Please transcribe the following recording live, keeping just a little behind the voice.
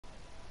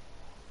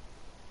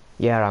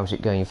Yeah, how's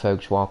it going,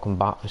 folks? Welcome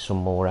back for some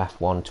more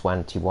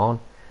F121.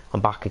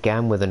 I'm back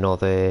again with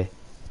another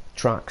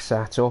track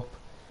setup.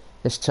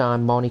 This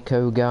time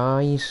Monaco,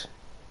 guys.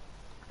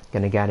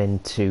 Gonna get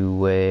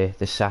into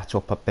the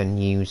setup I've been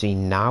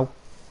using now.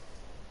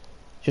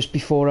 Just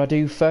before I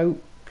do,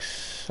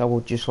 folks, I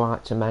would just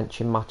like to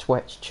mention my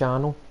Twitch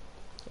channel.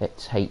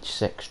 It's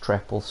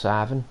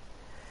H6777.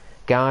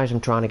 Guys, I'm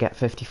trying to get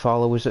 50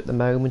 followers at the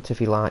moment. If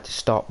you'd like to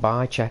stop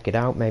by, check it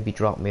out, maybe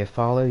drop me a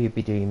follow, you'd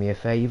be doing me a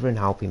favour and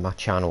helping my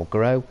channel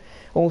grow.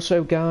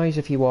 Also, guys,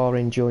 if you are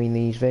enjoying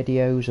these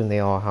videos and they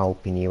are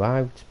helping you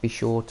out, be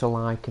sure to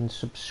like and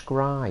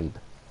subscribe.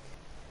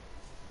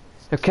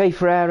 Okay,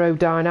 for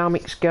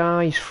aerodynamics,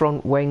 guys,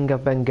 front wing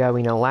I've been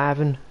going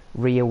 11,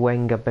 rear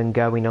wing I've been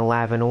going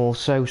 11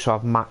 also, so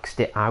I've maxed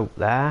it out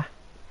there.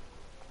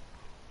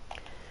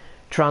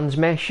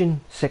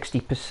 Transmission,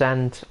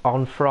 60%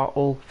 on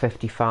throttle,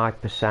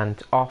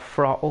 55% off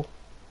throttle.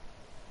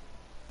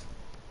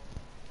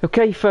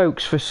 Okay,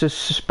 folks, for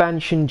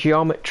suspension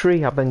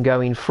geometry, I've been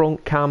going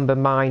front camber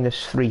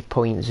minus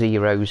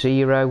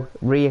 3.00,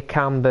 rear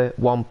camber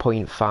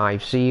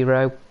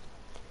 1.50,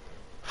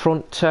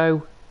 front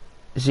toe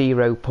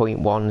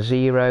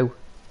 0.10,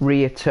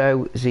 rear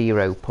toe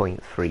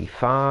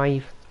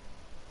 0.35.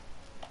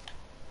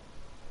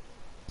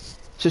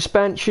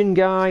 Suspension,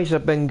 guys,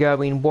 I've been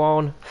going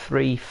 1,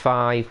 3,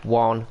 5,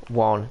 1,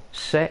 1,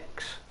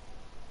 6.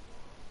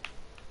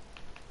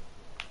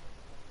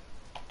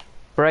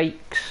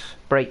 Brakes,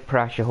 brake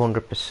pressure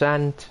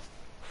 100%,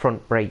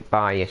 front brake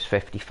bias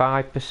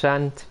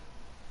 55%.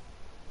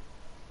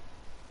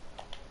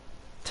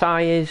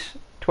 Tyres,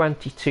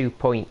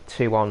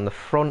 22.2 on the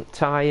front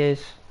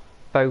tyres,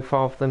 both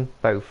of them,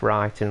 both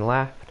right and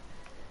left.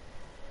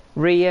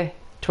 Rear,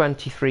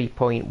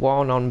 23.1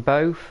 on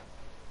both.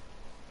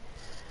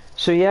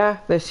 So yeah,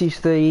 this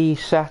is the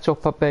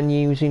setup I've been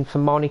using for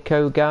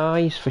Monaco,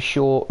 guys, for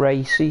short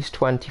races,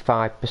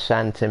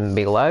 25% and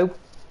below.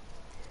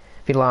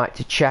 If you'd like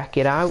to check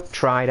it out,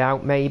 try it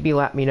out maybe,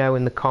 let me know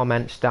in the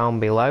comments down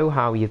below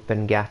how you've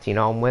been getting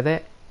on with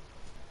it.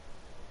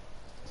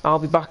 I'll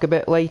be back a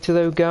bit later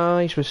though,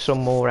 guys, with some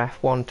more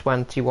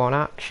F121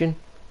 action,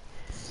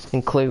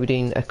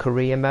 including a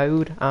career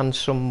mode and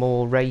some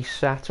more race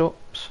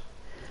setups.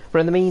 But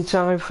in the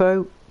meantime,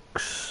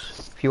 folks,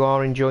 if you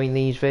are enjoying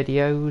these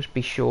videos,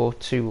 be sure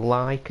to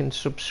like and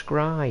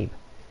subscribe.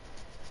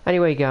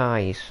 Anyway,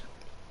 guys,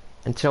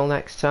 until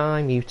next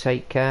time, you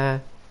take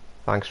care.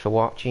 Thanks for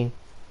watching.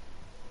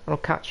 I'll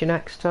catch you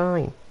next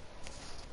time.